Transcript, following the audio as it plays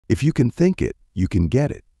If you can think it, you can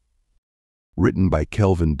get it. Written by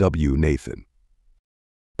Kelvin W. Nathan.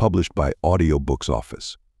 Published by Audiobooks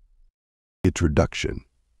Office. Introduction.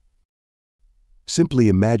 Simply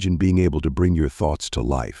imagine being able to bring your thoughts to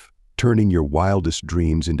life, turning your wildest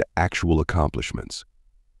dreams into actual accomplishments.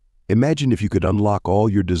 Imagine if you could unlock all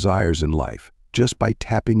your desires in life just by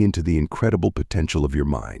tapping into the incredible potential of your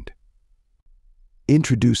mind.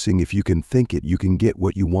 Introducing If You Can Think It, You Can Get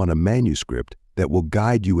What You Want, a manuscript that will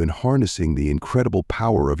guide you in harnessing the incredible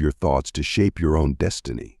power of your thoughts to shape your own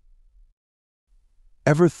destiny.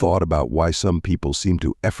 Ever thought about why some people seem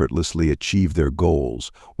to effortlessly achieve their goals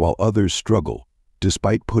while others struggle,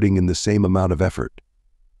 despite putting in the same amount of effort?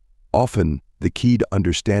 Often, the key to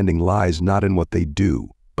understanding lies not in what they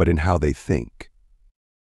do, but in how they think.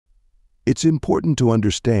 It's important to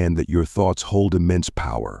understand that your thoughts hold immense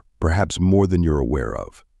power, perhaps more than you're aware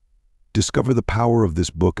of. Discover the power of this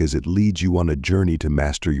book as it leads you on a journey to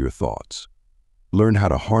master your thoughts. Learn how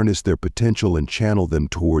to harness their potential and channel them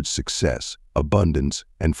towards success, abundance,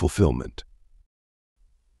 and fulfillment.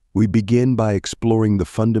 We begin by exploring the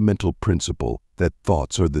fundamental principle that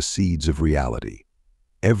thoughts are the seeds of reality.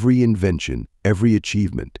 Every invention, every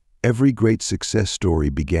achievement, every great success story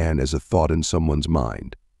began as a thought in someone's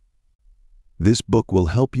mind. This book will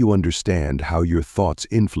help you understand how your thoughts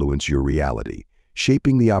influence your reality,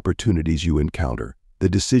 shaping the opportunities you encounter, the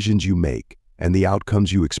decisions you make, and the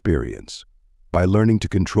outcomes you experience. By learning to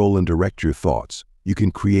control and direct your thoughts, you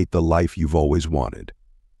can create the life you've always wanted.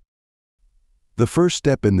 The first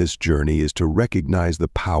step in this journey is to recognize the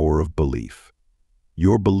power of belief.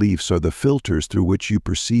 Your beliefs are the filters through which you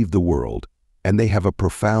perceive the world, and they have a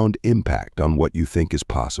profound impact on what you think is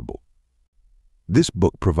possible. This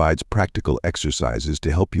book provides practical exercises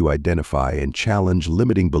to help you identify and challenge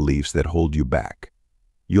limiting beliefs that hold you back.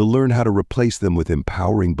 You'll learn how to replace them with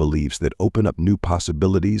empowering beliefs that open up new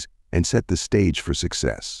possibilities and set the stage for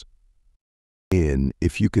success.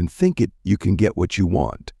 If You Can Think It, You Can Get What You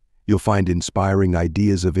Want, you'll find inspiring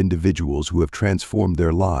ideas of individuals who have transformed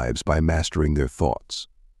their lives by mastering their thoughts.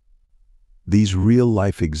 These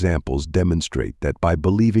real-life examples demonstrate that by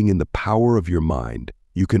believing in the power of your mind,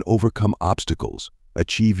 you can overcome obstacles,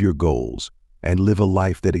 achieve your goals, and live a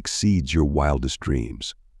life that exceeds your wildest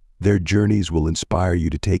dreams. Their journeys will inspire you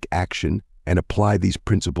to take action and apply these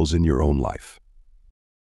principles in your own life.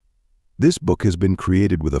 This book has been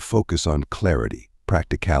created with a focus on clarity,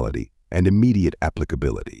 practicality, and immediate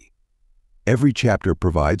applicability. Every chapter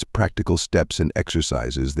provides practical steps and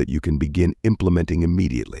exercises that you can begin implementing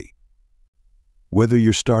immediately. Whether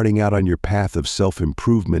you're starting out on your path of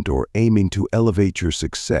self-improvement or aiming to elevate your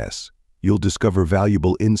success, you'll discover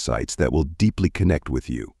valuable insights that will deeply connect with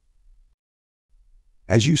you.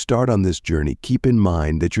 As you start on this journey, keep in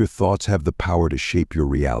mind that your thoughts have the power to shape your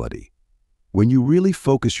reality. When you really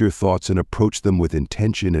focus your thoughts and approach them with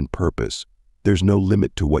intention and purpose, there's no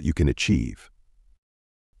limit to what you can achieve.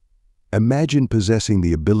 Imagine possessing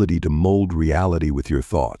the ability to mold reality with your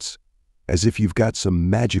thoughts, as if you've got some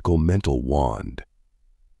magical mental wand.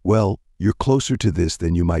 Well, you're closer to this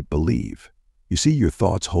than you might believe. You see, your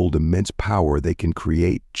thoughts hold immense power. They can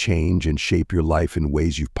create, change, and shape your life in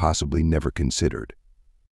ways you've possibly never considered.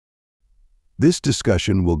 This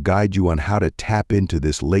discussion will guide you on how to tap into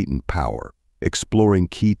this latent power, exploring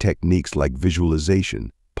key techniques like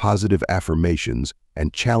visualization, positive affirmations,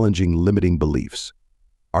 and challenging limiting beliefs.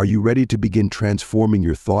 Are you ready to begin transforming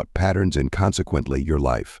your thought patterns and consequently your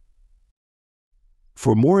life?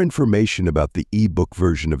 For more information about the ebook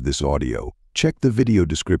version of this audio, check the video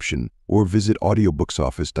description or visit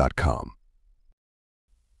audiobooksoffice.com.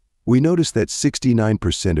 We notice that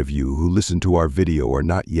 69% of you who listen to our video are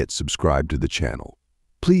not yet subscribed to the channel.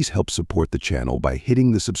 Please help support the channel by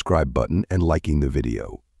hitting the subscribe button and liking the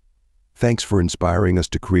video. Thanks for inspiring us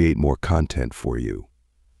to create more content for you.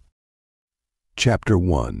 Chapter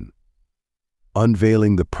 1.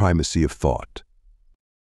 Unveiling the Primacy of Thought.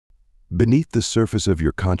 Beneath the surface of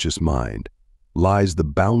your conscious mind lies the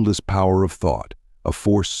boundless power of thought, a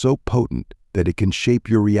force so potent that it can shape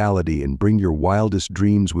your reality and bring your wildest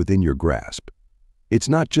dreams within your grasp. It's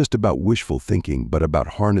not just about wishful thinking, but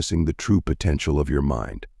about harnessing the true potential of your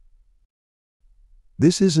mind.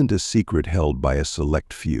 This isn't a secret held by a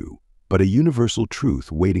select few, but a universal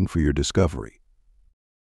truth waiting for your discovery.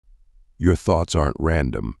 Your thoughts aren't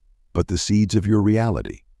random, but the seeds of your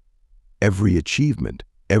reality. Every achievement,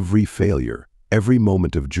 every failure, every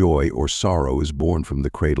moment of joy or sorrow is born from the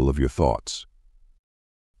cradle of your thoughts.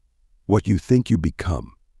 What you think you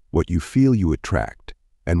become, what you feel you attract,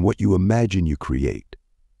 and what you imagine you create.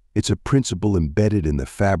 It's a principle embedded in the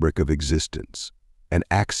fabric of existence, an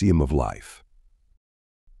axiom of life.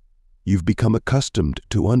 You've become accustomed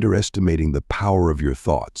to underestimating the power of your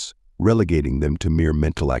thoughts, relegating them to mere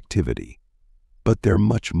mental activity. But they're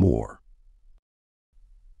much more.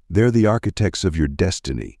 They're the architects of your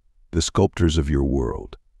destiny, the sculptors of your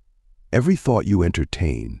world. Every thought you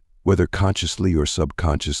entertain, whether consciously or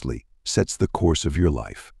subconsciously, sets the course of your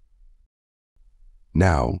life.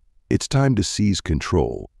 Now, it's time to seize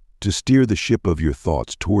control, to steer the ship of your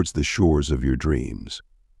thoughts towards the shores of your dreams.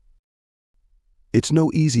 It's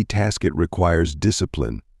no easy task. It requires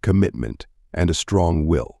discipline, commitment, and a strong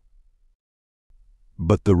will.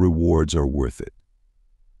 But the rewards are worth it.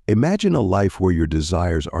 Imagine a life where your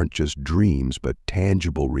desires aren't just dreams but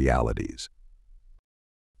tangible realities.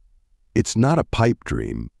 It's not a pipe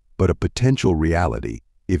dream, but a potential reality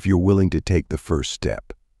if you're willing to take the first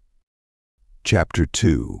step. Chapter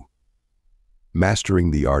 2.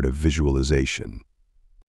 Mastering the Art of Visualization.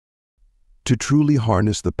 To truly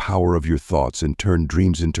harness the power of your thoughts and turn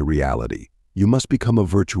dreams into reality, you must become a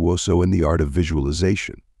virtuoso in the art of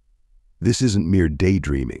visualization. This isn't mere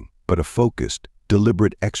daydreaming, but a focused,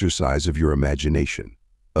 deliberate exercise of your imagination,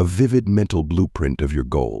 a vivid mental blueprint of your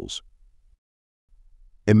goals.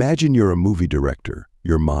 Imagine you're a movie director,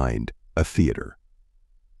 your mind, a theater.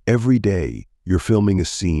 Every day, you're filming a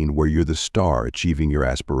scene where you're the star achieving your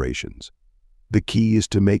aspirations. The key is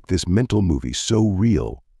to make this mental movie so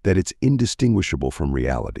real that it's indistinguishable from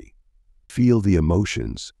reality. Feel the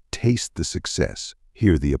emotions, taste the success,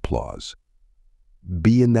 hear the applause.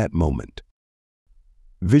 Be in that moment.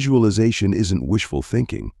 Visualization isn't wishful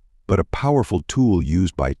thinking, but a powerful tool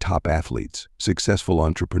used by top athletes, successful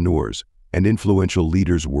entrepreneurs, and influential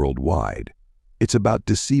leaders worldwide. It's about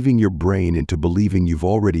deceiving your brain into believing you've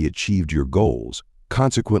already achieved your goals,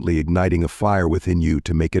 consequently igniting a fire within you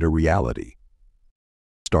to make it a reality.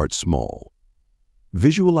 Start small.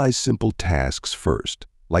 Visualize simple tasks first,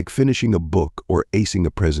 like finishing a book or acing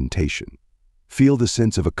a presentation. Feel the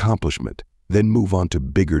sense of accomplishment, then move on to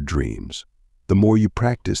bigger dreams. The more you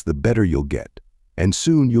practice, the better you'll get, and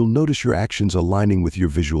soon you'll notice your actions aligning with your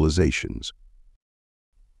visualizations.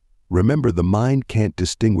 Remember, the mind can't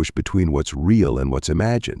distinguish between what's real and what's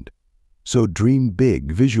imagined. So dream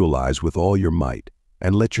big, visualize with all your might,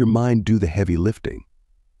 and let your mind do the heavy lifting.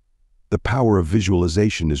 The power of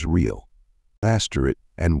visualization is real. Master it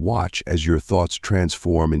and watch as your thoughts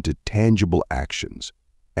transform into tangible actions,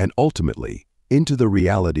 and ultimately, into the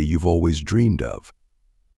reality you've always dreamed of.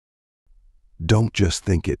 Don't just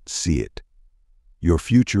think it, see it. Your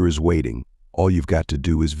future is waiting. All you've got to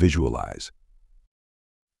do is visualize.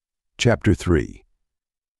 Chapter 3.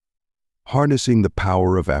 Harnessing the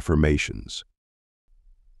power of affirmations.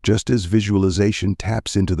 Just as visualization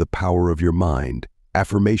taps into the power of your mind,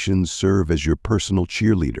 affirmations serve as your personal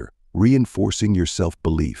cheerleader, reinforcing your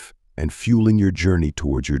self-belief and fueling your journey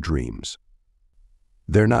towards your dreams.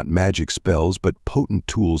 They're not magic spells, but potent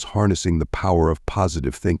tools harnessing the power of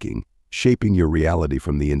positive thinking, shaping your reality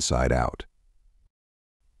from the inside out.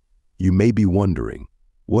 You may be wondering,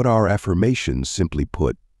 what are affirmations? Simply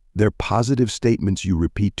put, they're positive statements you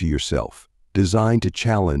repeat to yourself, designed to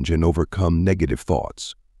challenge and overcome negative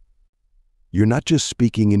thoughts. You're not just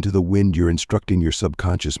speaking into the wind, you're instructing your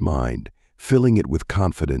subconscious mind, filling it with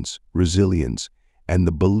confidence, resilience, and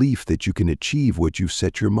the belief that you can achieve what you've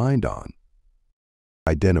set your mind on.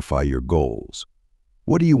 Identify your goals.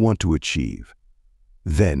 What do you want to achieve?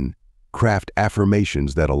 Then, craft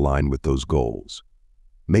affirmations that align with those goals.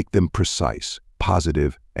 Make them precise,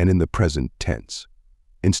 positive, and in the present tense.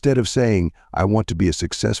 Instead of saying, "I want to be a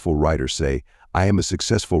successful writer," say, "I am a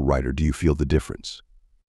successful writer." Do you feel the difference?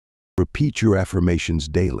 Repeat your affirmations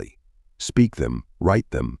daily. Speak them, write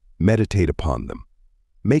them, meditate upon them.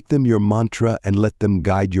 Make them your mantra and let them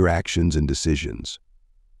guide your actions and decisions.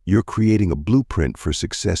 You're creating a blueprint for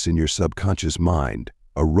success in your subconscious mind,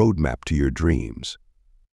 a roadmap to your dreams.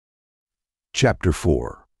 Chapter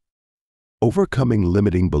 4. Overcoming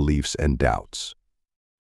limiting beliefs and doubts.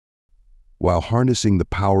 While harnessing the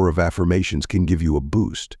power of affirmations can give you a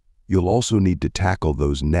boost, you'll also need to tackle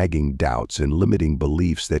those nagging doubts and limiting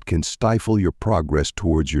beliefs that can stifle your progress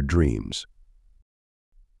towards your dreams.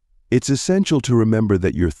 It's essential to remember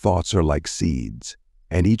that your thoughts are like seeds,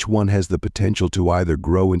 and each one has the potential to either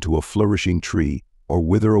grow into a flourishing tree or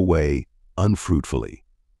wither away unfruitfully.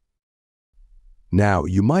 Now,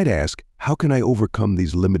 you might ask, how can I overcome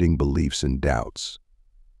these limiting beliefs and doubts?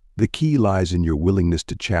 The key lies in your willingness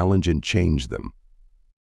to challenge and change them.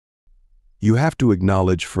 You have to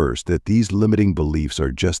acknowledge first that these limiting beliefs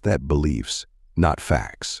are just that, beliefs, not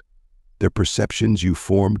facts. They're perceptions you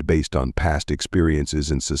formed based on past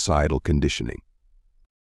experiences and societal conditioning.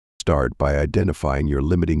 Start by identifying your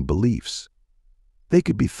limiting beliefs. They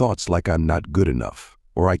could be thoughts like "I'm not good enough,"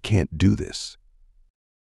 or I can't do this.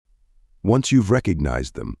 Once you've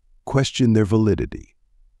recognized them, question their validity.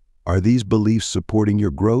 Are these beliefs supporting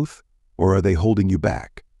your growth, or are they holding you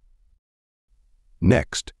back?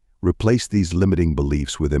 Next, replace these limiting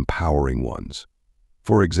beliefs with empowering ones.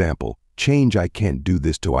 For example, change "I can't do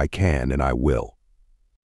this" to "I can and I will."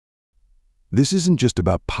 This isn't just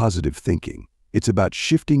about positive thinking. It's about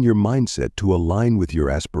shifting your mindset to align with your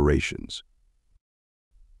aspirations.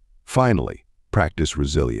 Finally, practice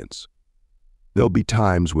resilience. There'll be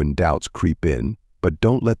times when doubts creep in, but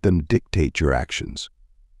don't let them dictate your actions.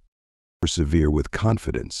 Persevere with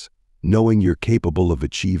confidence, knowing you're capable of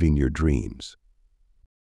achieving your dreams.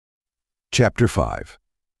 Chapter 5.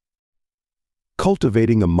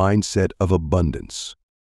 Cultivating a mindset of abundance.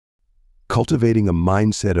 Cultivating a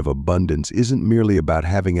mindset of abundance isn't merely about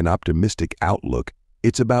having an optimistic outlook,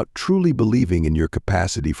 it's about truly believing in your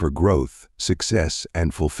capacity for growth, success,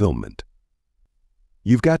 and fulfillment.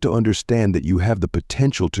 You've got to understand that you have the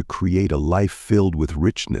potential to create a life filled with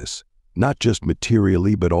richness, not just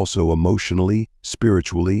materially but also emotionally,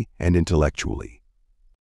 spiritually, and intellectually.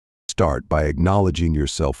 Start by acknowledging your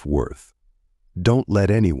self-worth. Don't let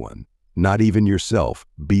anyone, not even yourself,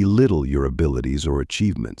 belittle your abilities or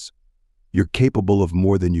achievements. You're capable of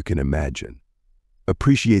more than you can imagine.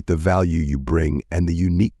 Appreciate the value you bring and the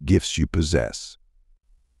unique gifts you possess.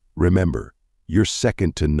 Remember, you're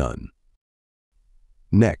second to none.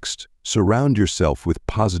 Next, surround yourself with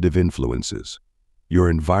positive influences. Your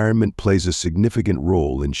environment plays a significant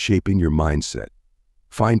role in shaping your mindset.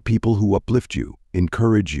 Find people who uplift you,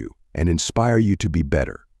 encourage you, and inspire you to be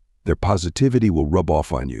better. Their positivity will rub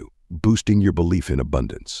off on you, boosting your belief in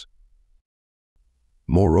abundance.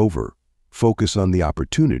 Moreover, focus on the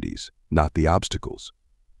opportunities, not the obstacles.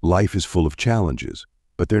 Life is full of challenges,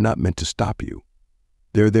 but they're not meant to stop you.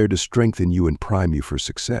 They're there to strengthen you and prime you for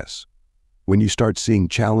success. When you start seeing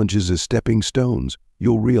challenges as stepping stones,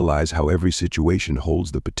 you'll realize how every situation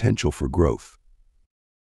holds the potential for growth.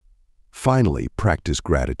 Finally, practice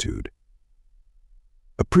gratitude.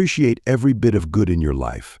 Appreciate every bit of good in your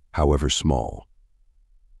life, however small.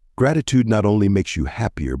 Gratitude not only makes you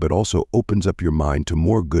happier but also opens up your mind to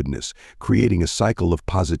more goodness, creating a cycle of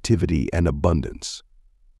positivity and abundance.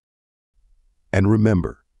 And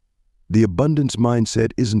remember, the abundance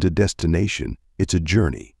mindset isn't a destination, it's a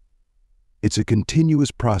journey. It's a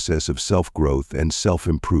continuous process of self-growth and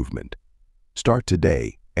self-improvement. Start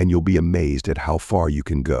today, and you'll be amazed at how far you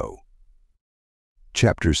can go.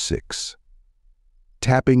 Chapter 6.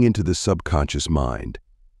 Tapping into the subconscious mind.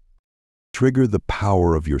 Trigger the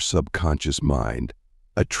power of your subconscious mind,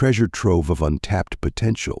 a treasure trove of untapped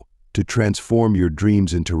potential, to transform your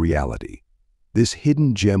dreams into reality. This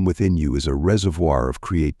hidden gem within you is a reservoir of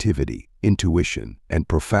creativity, intuition, and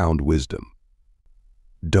profound wisdom.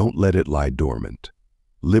 Don't let it lie dormant.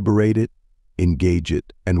 Liberate it, engage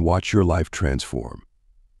it, and watch your life transform.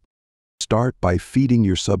 Start by feeding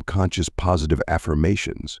your subconscious positive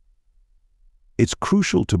affirmations. It's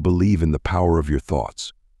crucial to believe in the power of your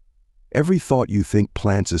thoughts. Every thought you think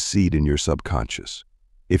plants a seed in your subconscious.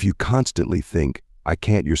 If you constantly think, "I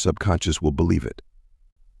can't," your subconscious will believe it.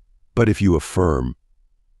 But if you affirm,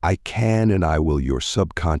 "I can and I will," your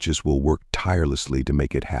subconscious will work tirelessly to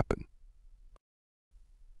make it happen.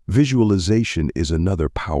 Visualization is another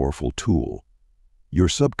powerful tool. Your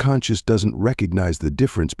subconscious doesn't recognize the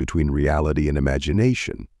difference between reality and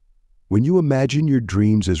imagination. When you imagine your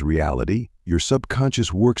dreams as reality, your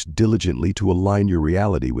subconscious works diligently to align your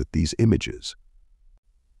reality with these images.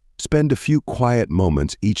 Spend a few quiet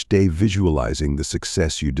moments each day visualizing the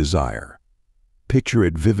success you desire. Picture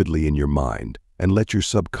it vividly in your mind and let your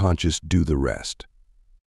subconscious do the rest.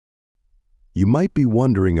 You might be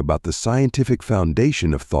wondering about the scientific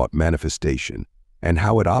foundation of thought manifestation and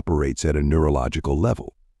how it operates at a neurological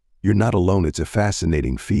level. You're not alone. It's a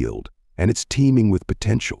fascinating field, and it's teeming with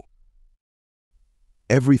potential.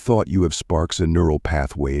 Every thought you have sparks a neural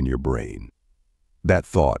pathway in your brain. That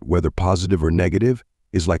thought, whether positive or negative,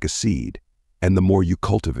 is like a seed, and the more you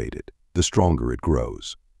cultivate it, the stronger it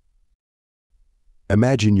grows.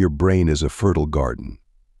 Imagine your brain as a fertile garden.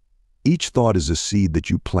 Each thought is a seed that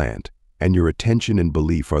you plant, and your attention and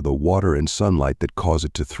belief are the water and sunlight that cause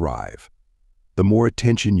it to thrive. The more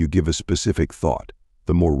attention you give a specific thought,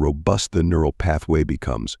 the more robust the neural pathway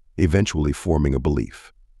becomes, eventually forming a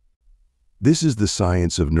belief. This is the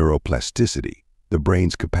science of neuroplasticity, the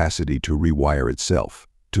brain's capacity to rewire itself,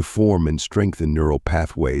 to form and strengthen neural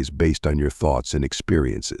pathways based on your thoughts and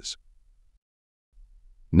experiences.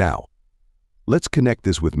 Now, let's connect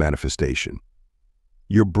this with manifestation.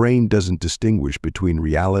 Your brain doesn't distinguish between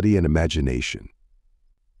reality and imagination.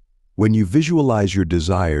 When you visualize your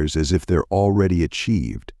desires as if they're already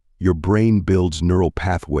achieved, your brain builds neural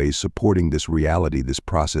pathways supporting this reality. This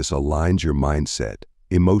process aligns your mindset,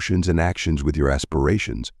 emotions, and actions with your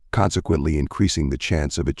aspirations, consequently increasing the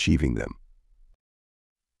chance of achieving them.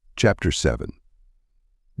 Chapter 7.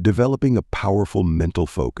 Developing a powerful mental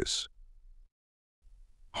focus.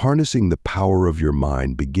 Harnessing the power of your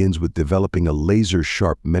mind begins with developing a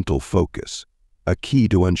laser-sharp mental focus, a key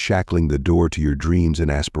to unshackling the door to your dreams and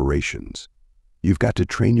aspirations. You've got to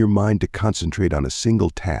train your mind to concentrate on a single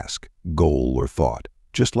task, goal, or thought,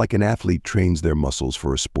 just like an athlete trains their muscles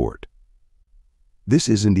for a sport. This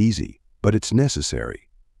isn't easy, but it's necessary.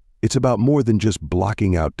 It's about more than just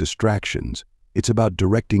blocking out distractions. It's about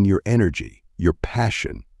directing your energy, your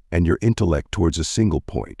passion, and your intellect towards a single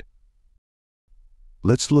point.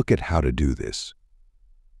 Let's look at how to do this.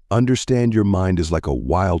 Understand your mind is like a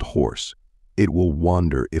wild horse. It will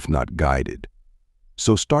wander if not guided.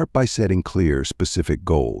 So start by setting clear, specific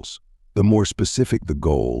goals. The more specific the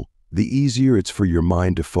goal, the easier it's for your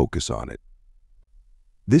mind to focus on it.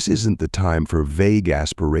 This isn't the time for vague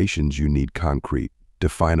aspirations. You need concrete,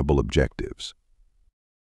 definable objectives.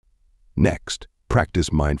 Next,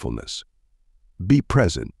 practice mindfulness. Be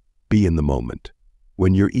present, be in the moment.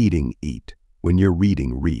 When you're eating, eat. When you're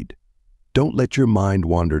reading, read. Don't let your mind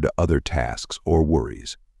wander to other tasks or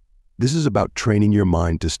worries. This is about training your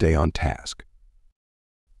mind to stay on task.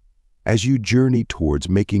 As you journey towards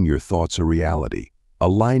making your thoughts a reality,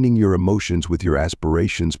 aligning your emotions with your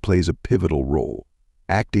aspirations plays a pivotal role,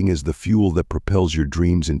 acting as the fuel that propels your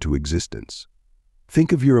dreams into existence.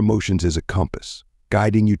 Think of your emotions as a compass,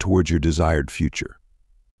 guiding you towards your desired future.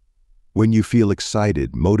 When you feel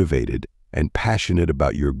excited, motivated, and passionate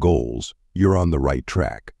about your goals, you're on the right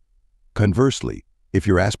track. Conversely, if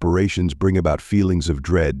your aspirations bring about feelings of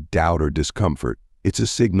dread, doubt, or discomfort, it's a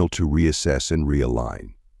signal to reassess and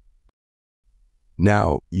realign.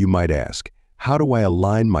 Now, you might ask, how do I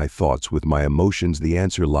align my thoughts with my emotions? The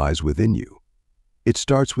answer lies within you. It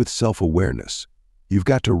starts with self-awareness. You've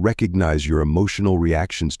got to recognize your emotional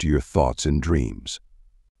reactions to your thoughts and dreams.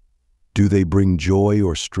 Do they bring joy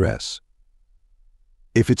or stress?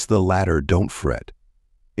 If it's the latter, don't fret.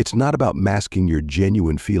 It's not about masking your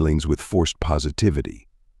genuine feelings with forced positivity.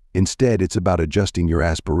 Instead, it's about adjusting your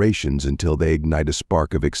aspirations until they ignite a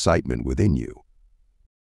spark of excitement within you.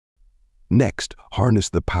 Next, harness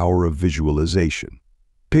the power of visualization.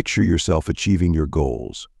 Picture yourself achieving your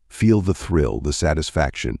goals. Feel the thrill, the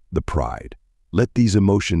satisfaction, the pride. Let these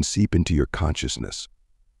emotions seep into your consciousness.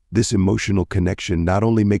 This emotional connection not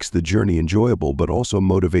only makes the journey enjoyable, but also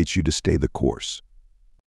motivates you to stay the course.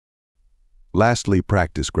 Lastly,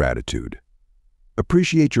 practice gratitude.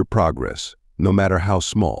 Appreciate your progress, no matter how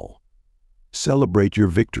small. Celebrate your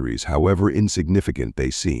victories, however insignificant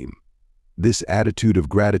they seem. This attitude of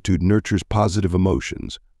gratitude nurtures positive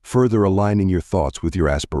emotions, further aligning your thoughts with your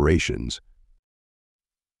aspirations.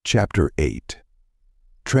 Chapter 8.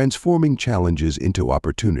 Transforming challenges into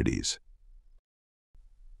opportunities.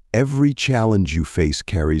 Every challenge you face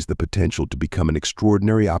carries the potential to become an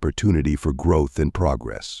extraordinary opportunity for growth and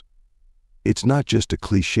progress. It's not just a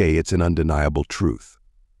cliché, it's an undeniable truth.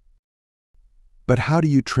 But how do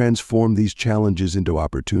you transform these challenges into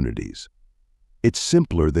opportunities? It's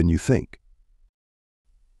simpler than you think.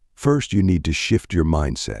 First, you need to shift your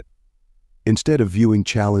mindset. Instead of viewing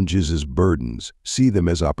challenges as burdens, see them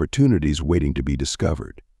as opportunities waiting to be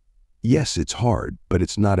discovered. Yes, it's hard, but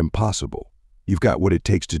it's not impossible. You've got what it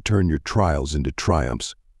takes to turn your trials into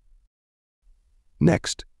triumphs.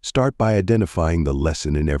 Next, start by identifying the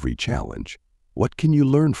lesson in every challenge. What can you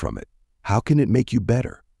learn from it? How can it make you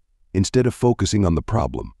better? Instead of focusing on the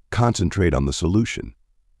problem, concentrate on the solution.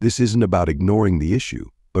 This isn't about ignoring the issue,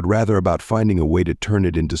 but rather about finding a way to turn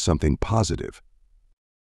it into something positive.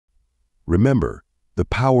 Remember, the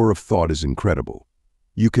power of thought is incredible.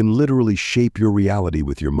 You can literally shape your reality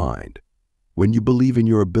with your mind. When you believe in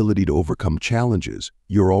your ability to overcome challenges,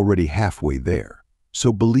 you're already halfway there.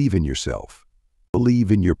 So believe in yourself.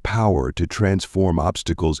 Believe in your power to transform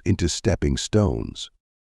obstacles into stepping stones.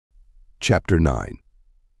 Chapter 9.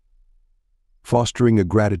 Fostering a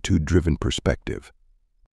gratitude-driven perspective.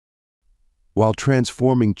 While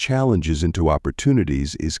transforming challenges into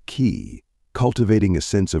opportunities is key, cultivating a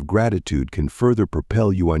sense of gratitude can further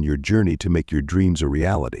propel you on your journey to make your dreams a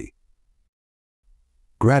reality.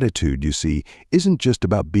 Gratitude, you see, isn't just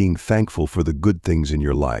about being thankful for the good things in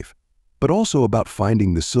your life, but also about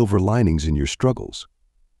finding the silver linings in your struggles.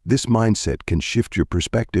 This mindset can shift your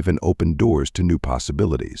perspective and open doors to new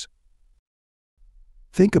possibilities.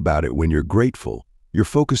 Think about it. When you're grateful, you're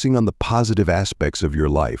focusing on the positive aspects of your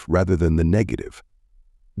life rather than the negative.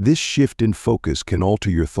 This shift in focus can alter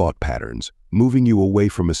your thought patterns, moving you away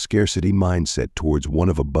from a scarcity mindset towards one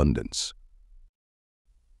of abundance.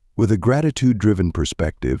 With a gratitude-driven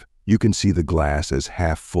perspective, you can see the glass as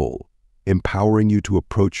half full, empowering you to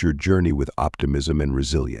approach your journey with optimism and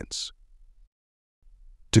resilience.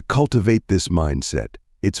 To cultivate this mindset,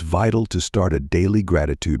 it's vital to start a daily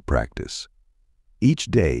gratitude practice. Each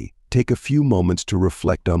day, take a few moments to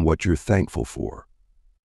reflect on what you're thankful for.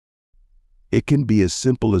 It can be as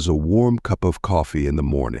simple as a warm cup of coffee in the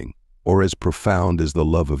morning, or as profound as the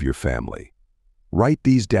love of your family. Write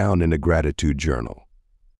these down in a gratitude journal.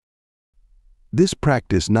 This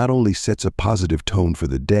practice not only sets a positive tone for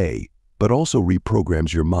the day, but also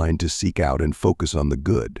reprograms your mind to seek out and focus on the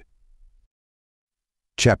good.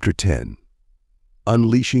 Chapter 10.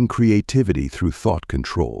 Unleashing creativity through thought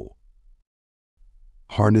control.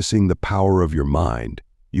 Harnessing the power of your mind,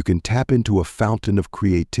 you can tap into a fountain of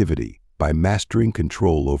creativity by mastering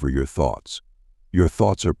control over your thoughts. Your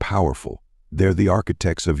thoughts are powerful. They're the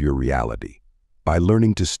architects of your reality. By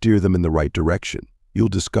learning to steer them in the right direction, you'll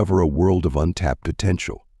discover a world of untapped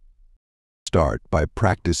potential. Start by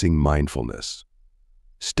practicing mindfulness.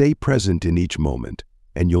 Stay present in each moment,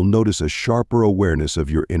 and you'll notice a sharper awareness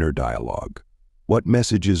of your inner dialogue. What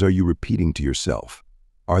messages are you repeating to yourself?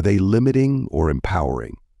 Are they limiting or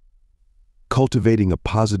empowering? Cultivating a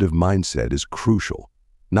positive mindset is crucial,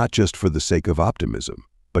 not just for the sake of optimism,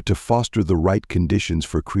 but to foster the right conditions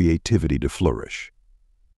for creativity to flourish.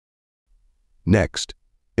 Next,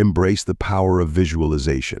 embrace the power of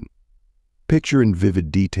visualization. Picture in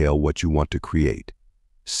vivid detail what you want to create.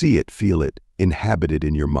 See it, feel it, inhabit it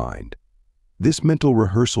in your mind. This mental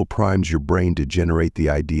rehearsal primes your brain to generate the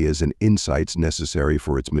ideas and insights necessary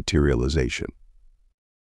for its materialization.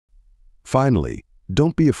 Finally,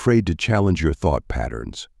 don't be afraid to challenge your thought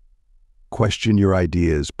patterns. Question your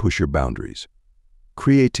ideas, push your boundaries.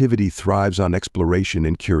 Creativity thrives on exploration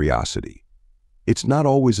and curiosity. It's not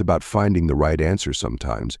always about finding the right answer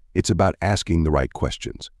sometimes, it's about asking the right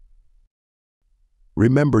questions.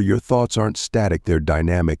 Remember, your thoughts aren't static, they're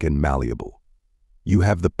dynamic and malleable. You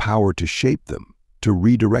have the power to shape them, to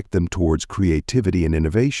redirect them towards creativity and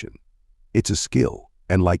innovation. It's a skill,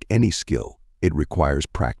 and like any skill, it requires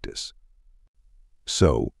practice.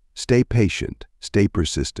 So, stay patient, stay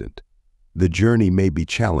persistent. The journey may be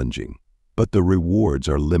challenging, but the rewards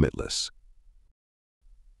are limitless.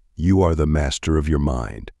 You are the master of your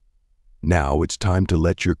mind. Now it's time to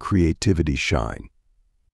let your creativity shine.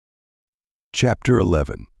 Chapter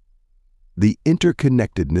 11. The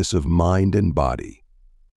interconnectedness of mind and body.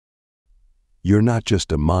 You're not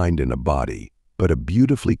just a mind and a body, but a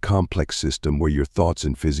beautifully complex system where your thoughts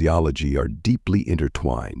and physiology are deeply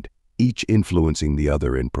intertwined, each influencing the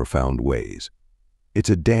other in profound ways. It's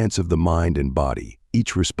a dance of the mind and body,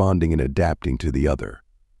 each responding and adapting to the other.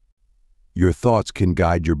 Your thoughts can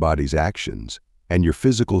guide your body's actions, and your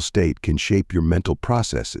physical state can shape your mental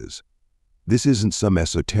processes. This isn't some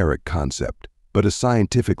esoteric concept, but a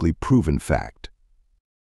scientifically proven fact.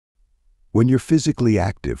 When you're physically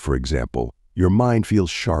active, for example, your mind feels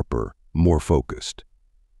sharper, more focused.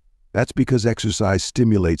 That's because exercise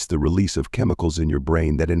stimulates the release of chemicals in your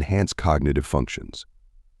brain that enhance cognitive functions.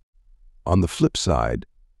 On the flip side,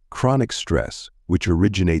 chronic stress, which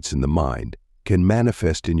originates in the mind, can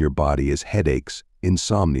manifest in your body as headaches,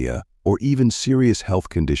 insomnia, or even serious health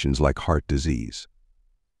conditions like heart disease.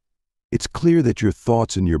 It's clear that your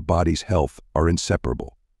thoughts and your body's health are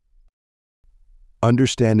inseparable.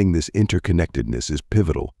 Understanding this interconnectedness is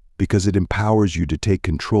pivotal because it empowers you to take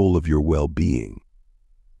control of your well-being.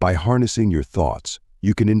 By harnessing your thoughts,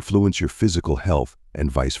 you can influence your physical health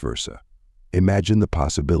and vice versa. Imagine the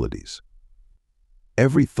possibilities.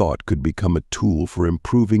 Every thought could become a tool for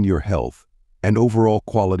improving your health and overall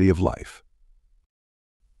quality of life.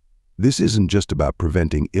 This isn't just about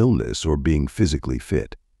preventing illness or being physically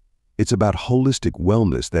fit. It's about holistic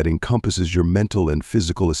wellness that encompasses your mental and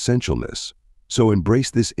physical essentialness. So embrace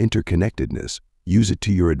this interconnectedness, use it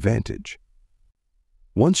to your advantage.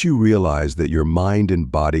 Once you realize that your mind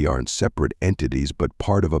and body aren't separate entities but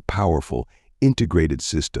part of a powerful, integrated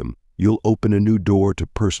system, you'll open a new door to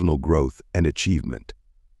personal growth and achievement.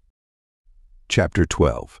 Chapter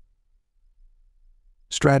 12.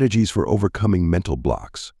 Strategies for overcoming mental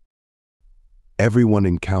blocks. Everyone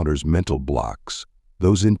encounters mental blocks,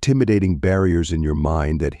 those intimidating barriers in your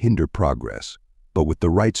mind that hinder progress. But with the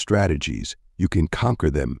right strategies, you can conquer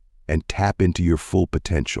them and tap into your full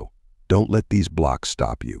potential. Don't let these blocks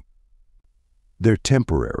stop you. They're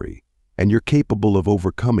temporary, and you're capable of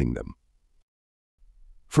overcoming them.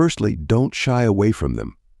 Firstly, don't shy away from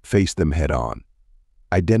them. Face them head on.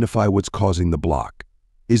 Identify what's causing the block.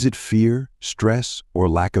 Is it fear, stress, or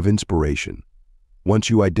lack of inspiration? Once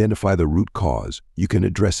you identify the root cause, you can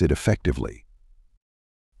address it effectively.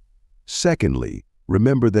 Secondly,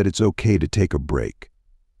 remember that it's okay to take a break.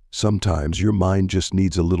 Sometimes your mind just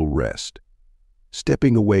needs a little rest.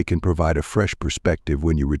 Stepping away can provide a fresh perspective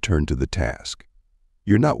when you return to the task.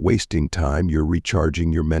 You're not wasting time, you're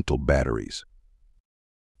recharging your mental batteries.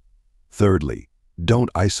 Thirdly, don't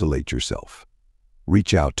isolate yourself.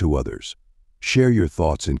 Reach out to others. Share your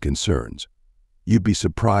thoughts and concerns. You'd be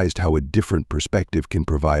surprised how a different perspective can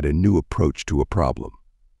provide a new approach to a problem.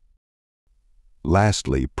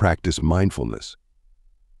 Lastly, practice mindfulness.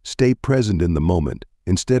 Stay present in the moment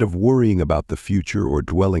instead of worrying about the future or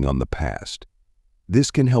dwelling on the past.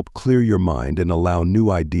 This can help clear your mind and allow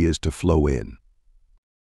new ideas to flow in.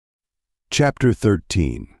 Chapter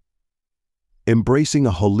 13. Embracing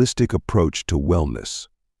a holistic approach to wellness.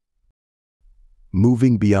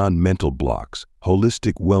 Moving beyond mental blocks,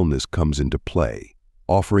 holistic wellness comes into play,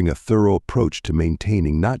 offering a thorough approach to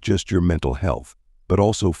maintaining not just your mental health, but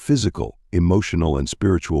also physical, emotional, and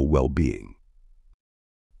spiritual well-being.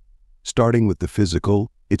 Starting with the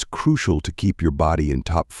physical, it's crucial to keep your body in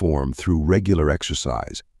top form through regular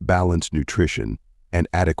exercise, balanced nutrition, and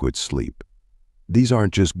adequate sleep. These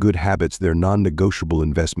aren't just good habits, they're non-negotiable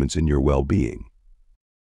investments in your well-being.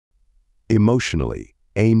 Emotionally,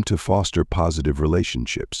 aim to foster positive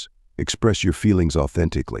relationships, express your feelings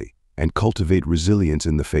authentically, and cultivate resilience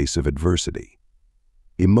in the face of adversity.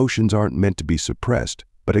 Emotions aren't meant to be suppressed,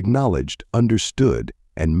 but acknowledged, understood,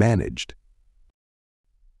 and managed.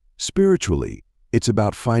 Spiritually, it's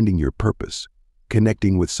about finding your purpose,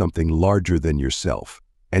 connecting with something larger than yourself,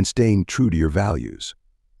 and staying true to your values.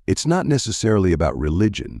 It's not necessarily about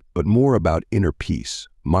religion, but more about inner peace,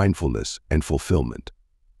 mindfulness, and fulfillment.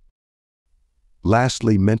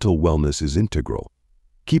 Lastly, mental wellness is integral.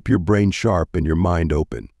 Keep your brain sharp and your mind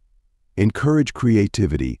open. Encourage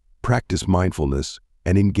creativity, practice mindfulness,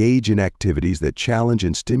 and engage in activities that challenge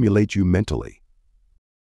and stimulate you mentally.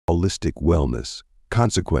 Holistic wellness,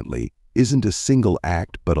 consequently, isn't a single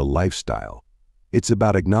act but a lifestyle. It's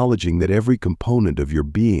about acknowledging that every component of your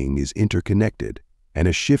being is interconnected, and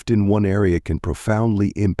a shift in one area can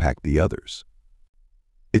profoundly impact the others.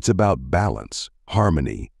 It's about balance,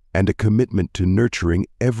 harmony, and a commitment to nurturing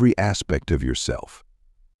every aspect of yourself.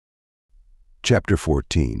 Chapter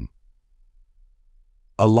 14.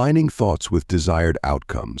 Aligning thoughts with desired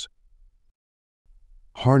outcomes.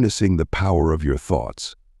 Harnessing the power of your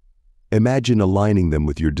thoughts. Imagine aligning them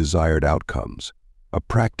with your desired outcomes, a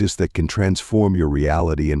practice that can transform your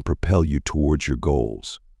reality and propel you towards your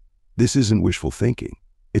goals. This isn't wishful thinking.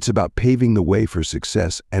 It's about paving the way for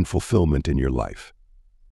success and fulfillment in your life.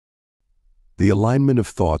 The alignment of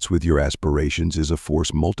thoughts with your aspirations is a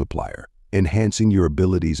force multiplier, enhancing your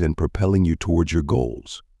abilities and propelling you towards your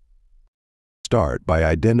goals. Start by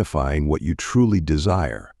identifying what you truly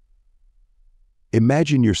desire.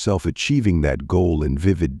 Imagine yourself achieving that goal in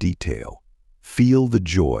vivid detail. Feel the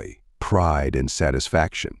joy, pride, and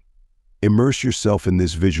satisfaction. Immerse yourself in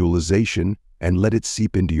this visualization and let it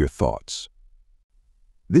seep into your thoughts.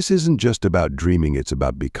 This isn't just about dreaming, it's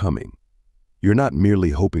about becoming. You're not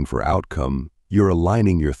merely hoping for outcome, you're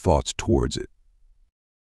aligning your thoughts towards it.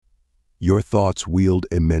 Your thoughts wield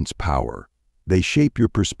immense power. They shape your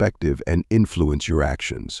perspective and influence your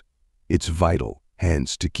actions. It's vital,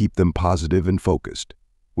 hence, to keep them positive and focused.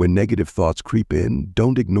 When negative thoughts creep in,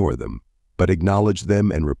 don't ignore them, but acknowledge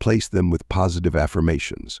them and replace them with positive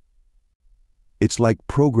affirmations. It's like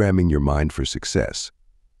programming your mind for success.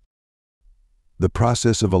 The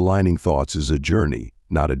process of aligning thoughts is a journey,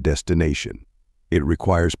 not a destination. It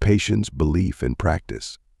requires patience, belief, and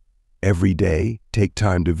practice. Every day, take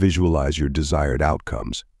time to visualize your desired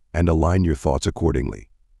outcomes and align your thoughts accordingly.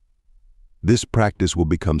 This practice will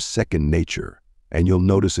become second nature, and you'll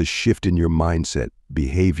notice a shift in your mindset,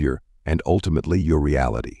 behavior, and ultimately your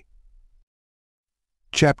reality.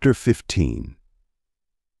 Chapter 15.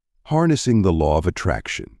 Harnessing the law of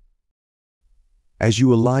attraction. As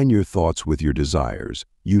you align your thoughts with your desires,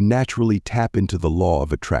 you naturally tap into the law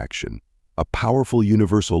of attraction, a powerful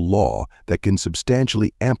universal law that can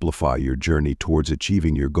substantially amplify your journey towards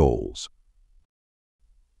achieving your goals.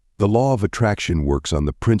 The law of attraction works on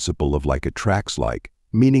the principle of like attracts like,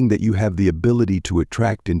 meaning that you have the ability to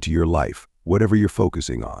attract into your life whatever you're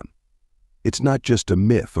focusing on. It's not just a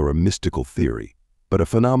myth or a mystical theory, but a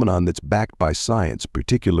phenomenon that's backed by science,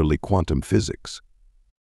 particularly quantum physics.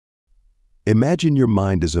 Imagine your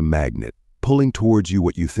mind as a magnet, pulling towards you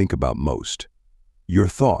what you think about most. Your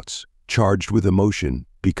thoughts, charged with emotion,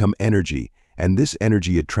 become energy, and this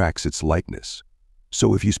energy attracts its likeness.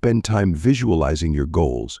 So if you spend time visualizing your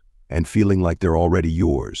goals, and feeling like they're already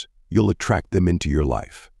yours, you'll attract them into your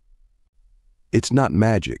life. It's not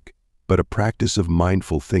magic, but a practice of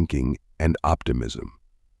mindful thinking and optimism.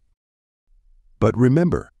 But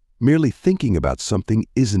remember, merely thinking about something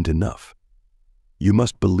isn't enough. You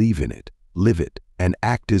must believe in it, live it, and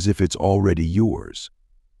act as if it's already yours.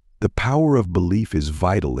 The power of belief is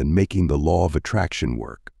vital in making the law of attraction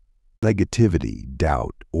work. Negativity,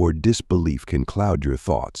 doubt, or disbelief can cloud your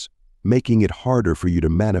thoughts, making it harder for you to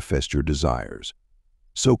manifest your desires.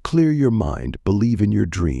 So clear your mind, believe in your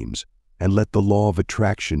dreams, and let the law of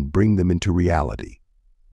attraction bring them into reality.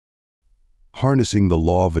 Harnessing the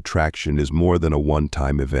law of attraction is more than a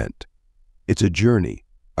one-time event. It's a journey,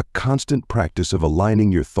 a constant practice of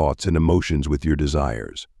aligning your thoughts and emotions with your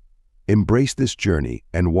desires. Embrace this journey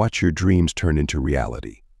and watch your dreams turn into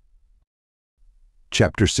reality.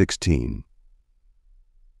 Chapter 16.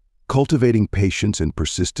 Cultivating patience and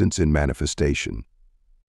persistence in manifestation.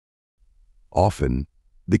 Often,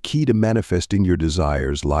 the key to manifesting your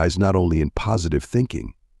desires lies not only in positive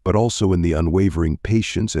thinking, but also in the unwavering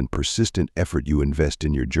patience and persistent effort you invest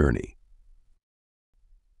in your journey.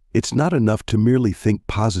 It's not enough to merely think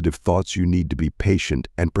positive thoughts. You need to be patient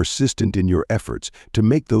and persistent in your efforts to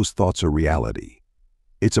make those thoughts a reality.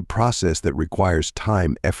 It's a process that requires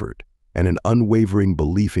time, effort, and an unwavering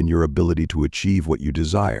belief in your ability to achieve what you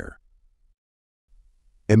desire.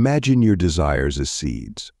 Imagine your desires as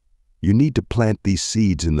seeds. You need to plant these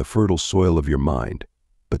seeds in the fertile soil of your mind,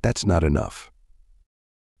 but that's not enough.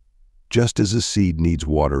 Just as a seed needs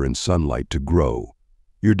water and sunlight to grow,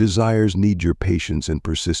 your desires need your patience and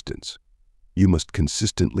persistence. You must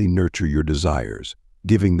consistently nurture your desires,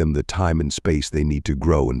 giving them the time and space they need to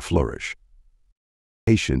grow and flourish.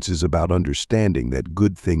 Patience is about understanding that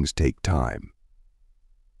good things take time.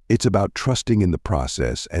 It's about trusting in the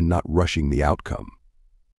process and not rushing the outcome.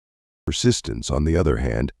 Persistence, on the other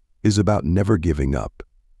hand, is about never giving up.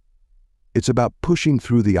 It's about pushing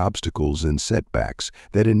through the obstacles and setbacks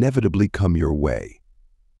that inevitably come your way.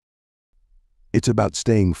 It's about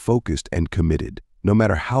staying focused and committed, no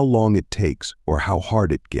matter how long it takes or how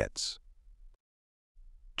hard it gets.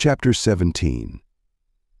 Chapter 17.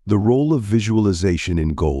 The role of visualization in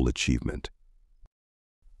goal achievement.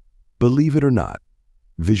 Believe it or not,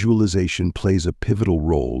 visualization plays a pivotal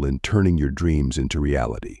role in turning your dreams into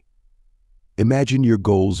reality. Imagine your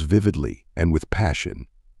goals vividly and with passion,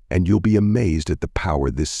 and you'll be amazed at the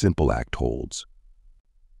power this simple act holds.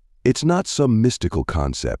 It's not some mystical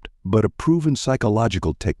concept, but a proven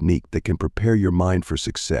psychological technique that can prepare your mind for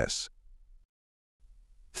success.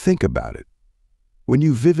 Think about it. When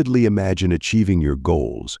you vividly imagine achieving your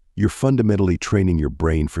goals, you're fundamentally training your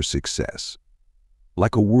brain for success.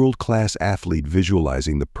 Like a world-class athlete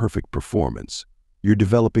visualizing the perfect performance, you're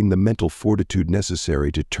developing the mental fortitude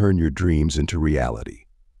necessary to turn your dreams into reality.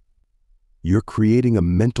 You're creating a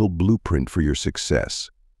mental blueprint for your success,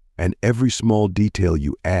 and every small detail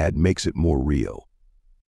you add makes it more real.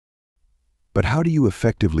 But how do you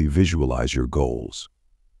effectively visualize your goals?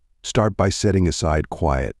 Start by setting aside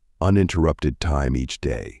quiet, uninterrupted time each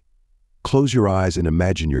day. Close your eyes and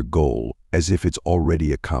imagine your goal as if it's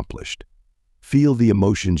already accomplished. Feel the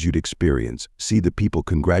emotions you'd experience, see the people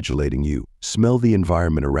congratulating you, smell the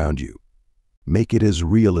environment around you. Make it as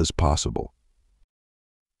real as possible.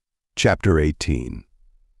 Chapter 18.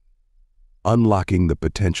 Unlocking the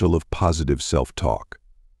potential of positive self-talk.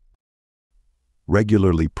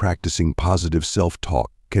 Regularly practicing positive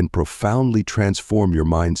self-talk can profoundly transform your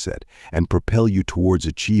mindset and propel you towards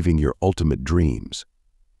achieving your ultimate dreams.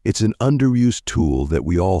 It's an underused tool that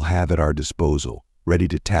we all have at our disposal, ready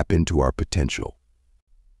to tap into our potential.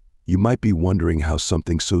 You might be wondering how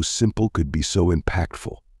something so simple could be so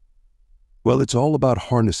impactful. Well, it's all about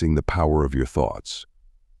harnessing the power of your thoughts.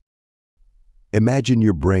 Imagine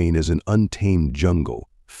your brain as an untamed jungle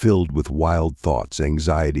filled with wild thoughts,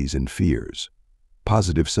 anxieties, and fears.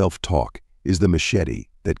 Positive self-talk is the machete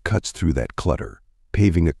that cuts through that clutter,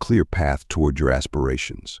 paving a clear path toward your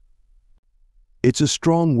aspirations. It's a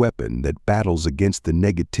strong weapon that battles against the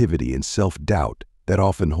negativity and self-doubt that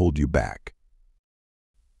often hold you back.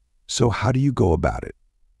 So how do you go about it?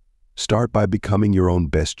 Start by becoming your own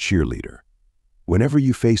best cheerleader. Whenever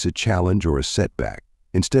you face a challenge or a setback,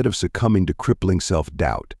 instead of succumbing to crippling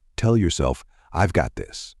self-doubt, tell yourself, "I've got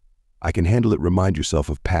this. I can handle it." Remind yourself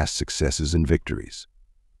of past successes and victories.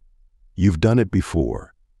 You've done it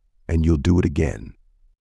before, and you'll do it again.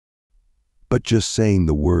 But just saying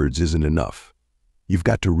the words isn't enough. You've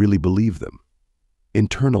got to really believe them.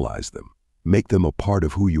 Internalize them. Make them a part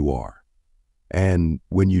of who you are. And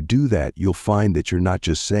when you do that, you'll find that you're not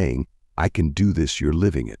just saying, "I can do this," you're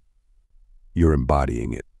living it. You're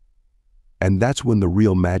embodying it. And that's when the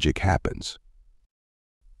real magic happens.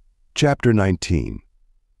 Chapter 19.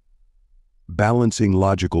 Balancing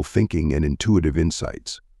logical thinking and intuitive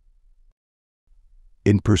insights.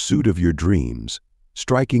 In pursuit of your dreams,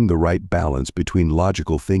 striking the right balance between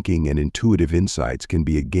logical thinking and intuitive insights can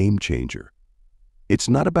be a game changer. It's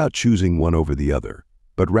not about choosing one over the other,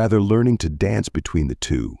 but rather learning to dance between the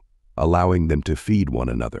two, allowing them to feed one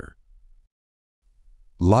another.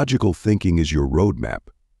 Logical thinking is your roadmap,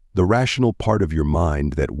 the rational part of your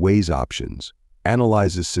mind that weighs options,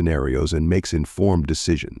 analyzes scenarios, and makes informed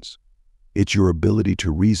decisions. It's your ability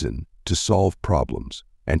to reason, to solve problems,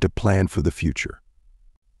 and to plan for the future.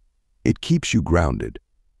 It keeps you grounded,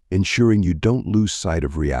 ensuring you don't lose sight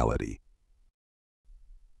of reality.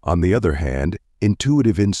 On the other hand,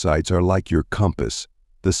 intuitive insights are like your compass,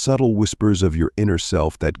 the subtle whispers of your inner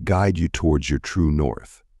self that guide you towards your true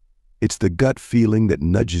north. It's the gut feeling that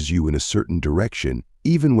nudges you in a certain direction,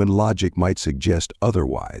 even when logic might suggest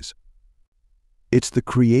otherwise. It's the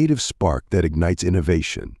creative spark that ignites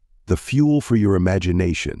innovation, the fuel for your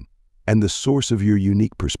imagination, and the source of your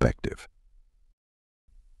unique perspective.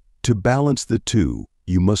 To balance the two,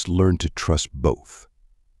 you must learn to trust both.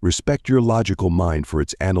 Respect your logical mind for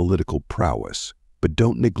its analytical prowess, but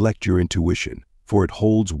don't neglect your intuition, for it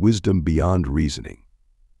holds wisdom beyond reasoning.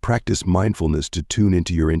 Practice mindfulness to tune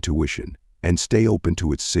into your intuition and stay open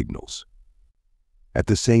to its signals. At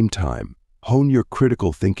the same time, hone your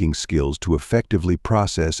critical thinking skills to effectively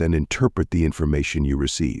process and interpret the information you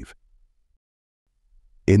receive.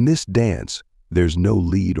 In this dance, there's no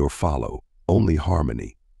lead or follow, only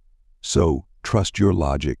harmony. So, trust your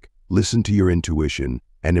logic, listen to your intuition,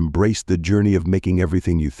 and embrace the journey of making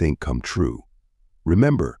everything you think come true.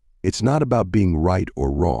 Remember, it's not about being right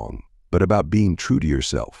or wrong, but about being true to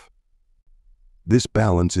yourself. This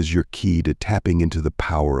balance is your key to tapping into the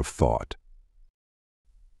power of thought.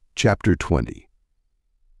 Chapter 20.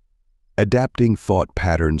 Adapting thought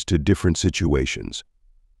patterns to different situations.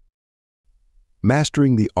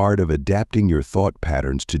 Mastering the art of adapting your thought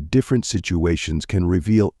patterns to different situations can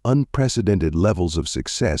reveal unprecedented levels of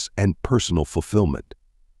success and personal fulfillment.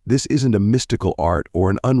 This isn't a mystical art or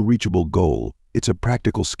an unreachable goal. It's a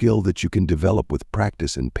practical skill that you can develop with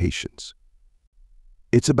practice and patience.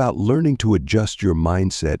 It's about learning to adjust your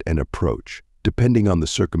mindset and approach, depending on the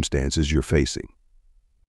circumstances you're facing.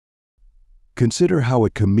 Consider how a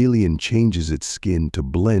chameleon changes its skin to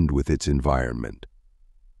blend with its environment.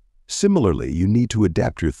 Similarly, you need to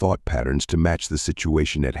adapt your thought patterns to match the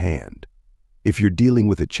situation at hand. If you're dealing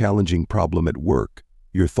with a challenging problem at work,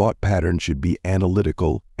 your thought pattern should be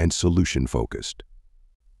analytical and solution-focused.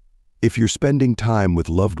 If you're spending time with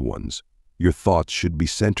loved ones, your thoughts should be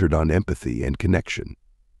centered on empathy and connection.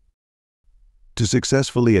 To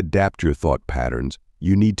successfully adapt your thought patterns,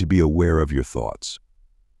 you need to be aware of your thoughts.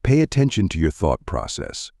 Pay attention to your thought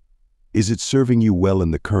process. Is it serving you well in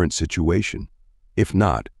the current situation? If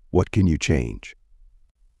not, what can you change?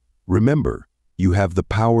 Remember, you have the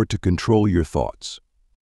power to control your thoughts.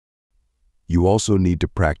 You also need to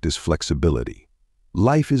practice flexibility.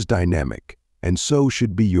 Life is dynamic, and so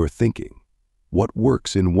should be your thinking. What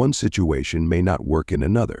works in one situation may not work in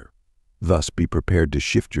another. Thus, be prepared to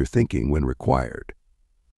shift your thinking when required.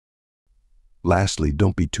 Lastly,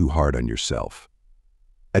 don't be too hard on yourself.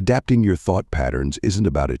 Adapting your thought patterns isn't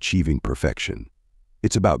about achieving perfection.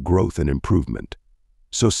 It's about growth and improvement.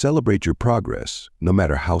 So celebrate your progress, no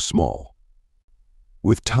matter how small.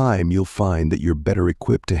 With time, you'll find that you're better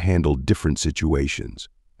equipped to handle different situations,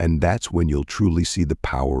 and that's when you'll truly see the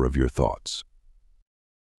power of your thoughts.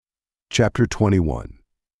 Chapter 21.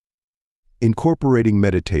 Incorporating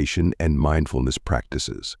meditation and mindfulness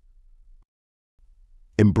practices.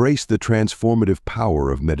 Embrace the transformative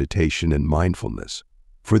power of meditation and mindfulness,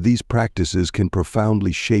 for these practices can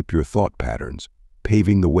profoundly shape your thought patterns,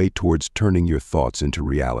 paving the way towards turning your thoughts into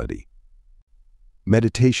reality.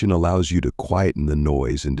 Meditation allows you to quieten the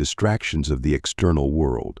noise and distractions of the external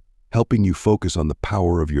world, helping you focus on the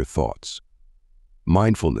power of your thoughts.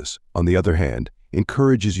 Mindfulness, on the other hand,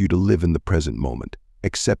 encourages you to live in the present moment,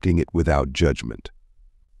 accepting it without judgment.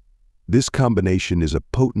 This combination is a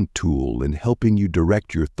potent tool in helping you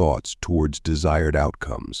direct your thoughts towards desired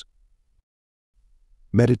outcomes.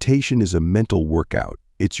 Meditation is a mental workout.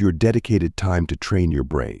 It's your dedicated time to train your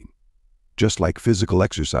brain. Just like physical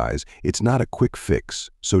exercise, it's not a quick fix,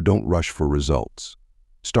 so don't rush for results.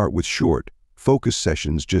 Start with short, focused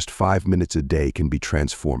sessions. Just 5 minutes a day can be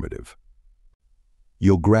transformative.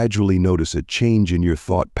 You'll gradually notice a change in your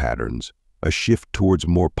thought patterns, a shift towards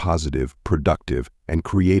more positive, productive, and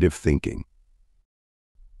creative thinking.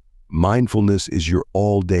 Mindfulness is your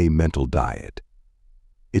all-day mental diet.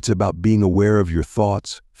 It's about being aware of your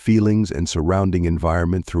thoughts, feelings, and surrounding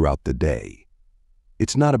environment throughout the day.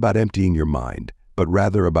 It's not about emptying your mind, but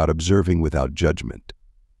rather about observing without judgment.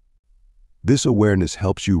 This awareness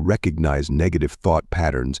helps you recognize negative thought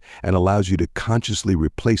patterns and allows you to consciously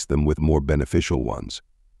replace them with more beneficial ones.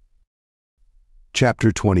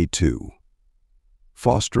 Chapter 22.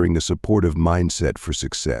 Fostering a supportive mindset for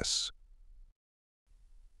success.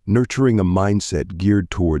 Nurturing a mindset geared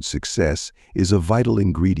towards success is a vital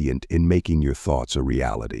ingredient in making your thoughts a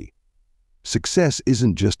reality. Success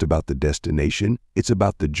isn't just about the destination, it's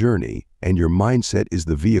about the journey, and your mindset is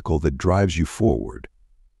the vehicle that drives you forward.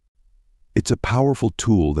 It's a powerful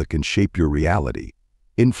tool that can shape your reality,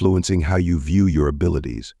 influencing how you view your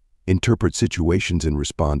abilities, interpret situations, and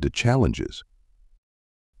respond to challenges.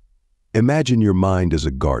 Imagine your mind as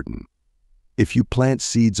a garden. If you plant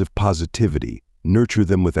seeds of positivity, nurture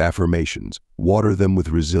them with affirmations, water them with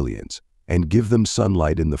resilience, and give them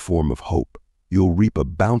sunlight in the form of hope, you'll reap a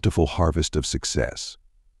bountiful harvest of success.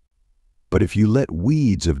 But if you let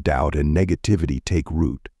weeds of doubt and negativity take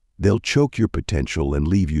root, they'll choke your potential and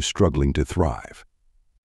leave you struggling to thrive.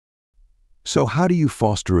 So how do you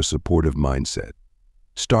foster a supportive mindset?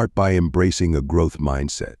 Start by embracing a growth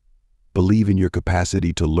mindset. Believe in your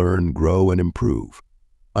capacity to learn, grow, and improve.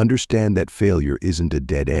 Understand that failure isn't a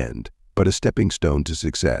dead end, but a stepping stone to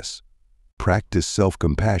success. Practice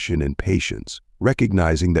self-compassion and patience,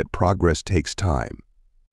 recognizing that progress takes time.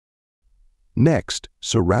 Next,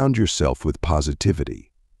 surround yourself with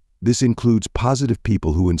positivity. This includes positive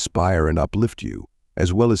people who inspire and uplift you,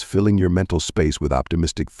 as well as filling your mental space with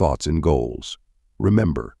optimistic thoughts and goals.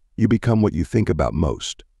 Remember, you become what you think about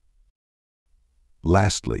most.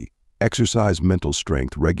 Lastly, exercise mental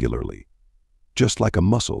strength regularly. Just like a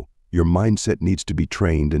muscle, your mindset needs to be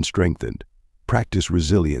trained and strengthened. Practice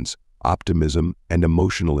resilience, optimism, and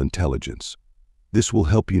emotional intelligence. This will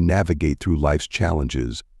help you navigate through life's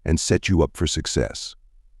challenges and set you up for success.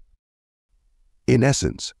 In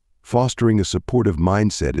essence, fostering a supportive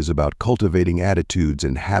mindset is about cultivating attitudes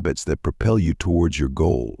and habits that propel you towards your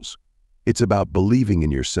goals. It's about believing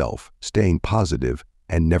in yourself, staying positive,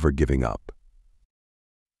 and never giving up.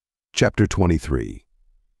 Chapter 23.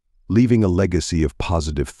 Leaving a legacy of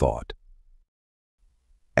positive thought.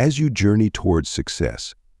 As you journey towards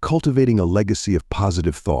success, cultivating a legacy of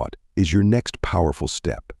positive thought is your next powerful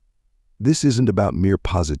step. This isn't about mere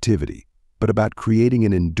positivity, but about creating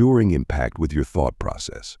an enduring impact with your thought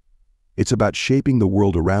process. It's about shaping the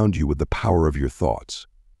world around you with the power of your thoughts.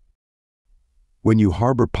 When you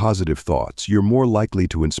harbor positive thoughts, you're more likely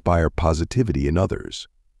to inspire positivity in others.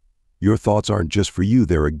 Your thoughts aren't just for you,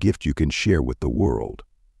 they're a gift you can share with the world.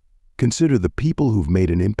 Consider the people who've made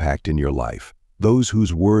an impact in your life, those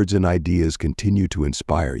whose words and ideas continue to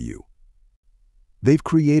inspire you. They've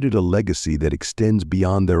created a legacy that extends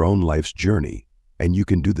beyond their own life's journey, and you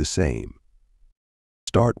can do the same.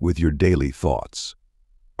 Start with your daily thoughts.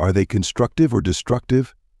 Are they constructive or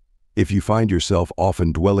destructive? If you find yourself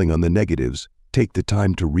often dwelling on the negatives, take the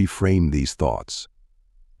time to reframe these thoughts.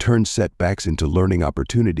 Turn setbacks into learning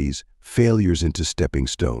opportunities, failures into stepping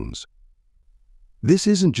stones. This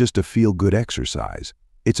isn't just a feel-good exercise,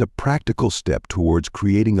 it's a practical step towards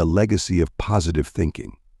creating a legacy of positive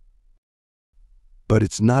thinking. But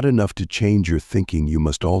it's not enough to change your thinking, you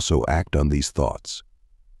must also act on these thoughts.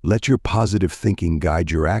 Let your positive thinking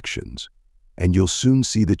guide your actions, and you'll soon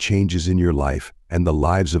see the changes in your life and the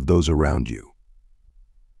lives of those around you.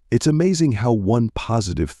 It's amazing how one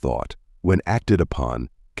positive thought, when acted upon,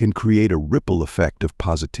 can create a ripple effect of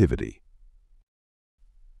positivity.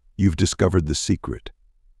 You've discovered the secret.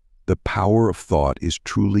 The power of thought is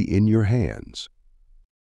truly in your hands.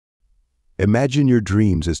 Imagine your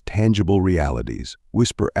dreams as tangible realities.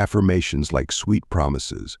 Whisper affirmations like sweet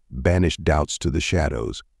promises, banish doubts to the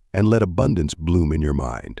shadows, and let abundance bloom in your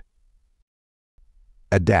mind.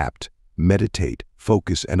 Adapt, meditate,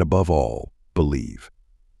 focus, and above all, believe.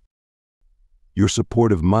 Your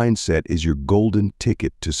supportive mindset is your golden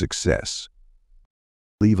ticket to success.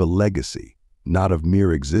 Leave a legacy, not of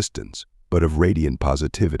mere existence, but of radiant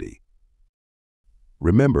positivity.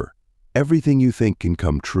 Remember, everything you think can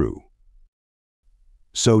come true.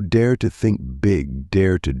 So dare to think big,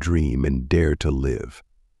 dare to dream, and dare to live.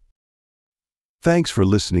 Thanks for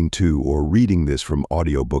listening to or reading this from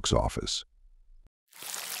Audiobooks Office.